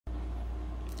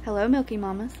Hello, Milky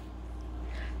Mamas.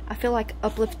 I feel like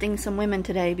uplifting some women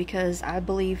today because I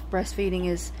believe breastfeeding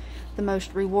is the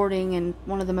most rewarding and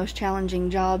one of the most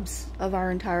challenging jobs of our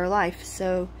entire life.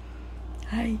 So,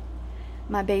 hi.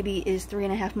 My baby is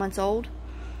 3.5 months old,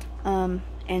 and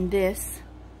this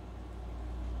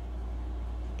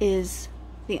is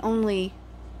the only,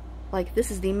 this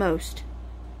is the most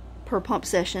per pump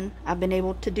session I've been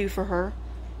able to do for her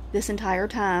this entire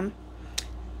time.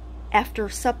 After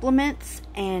supplements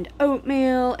and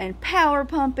oatmeal and power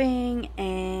pumping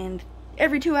and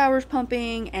every 2 hours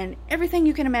pumping and everything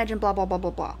you can imagine, blah blah blah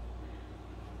blah blah.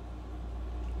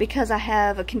 Because I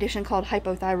have a condition called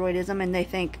hypothyroidism, and they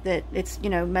think that it's,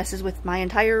 messes with my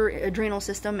entire adrenal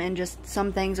system, and just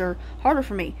some things are harder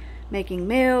for me. Making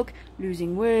milk,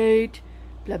 losing weight,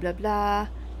 blah blah blah.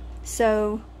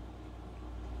 So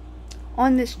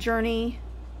on this journey,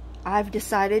 I've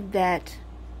decided that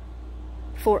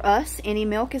for us, any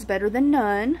milk is better than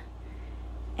none.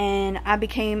 And I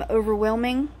became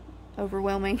overwhelming.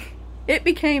 It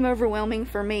became overwhelming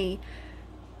for me,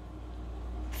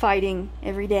 fighting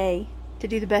every day to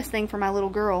do the best thing for my little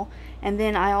girl. And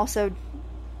then I also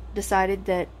decided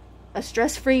that a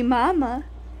stress-free mama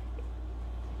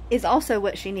is also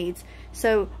what she needs.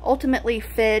 So ultimately,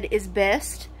 fed is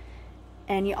best,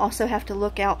 and you also have to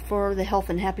look out for the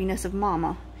health and happiness of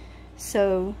mama.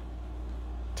 So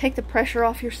take the pressure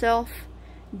off yourself,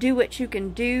 do what you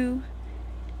can do,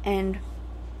 and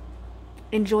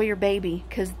enjoy your baby,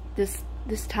 because this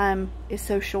time is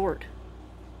so short.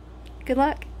 Good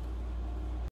luck.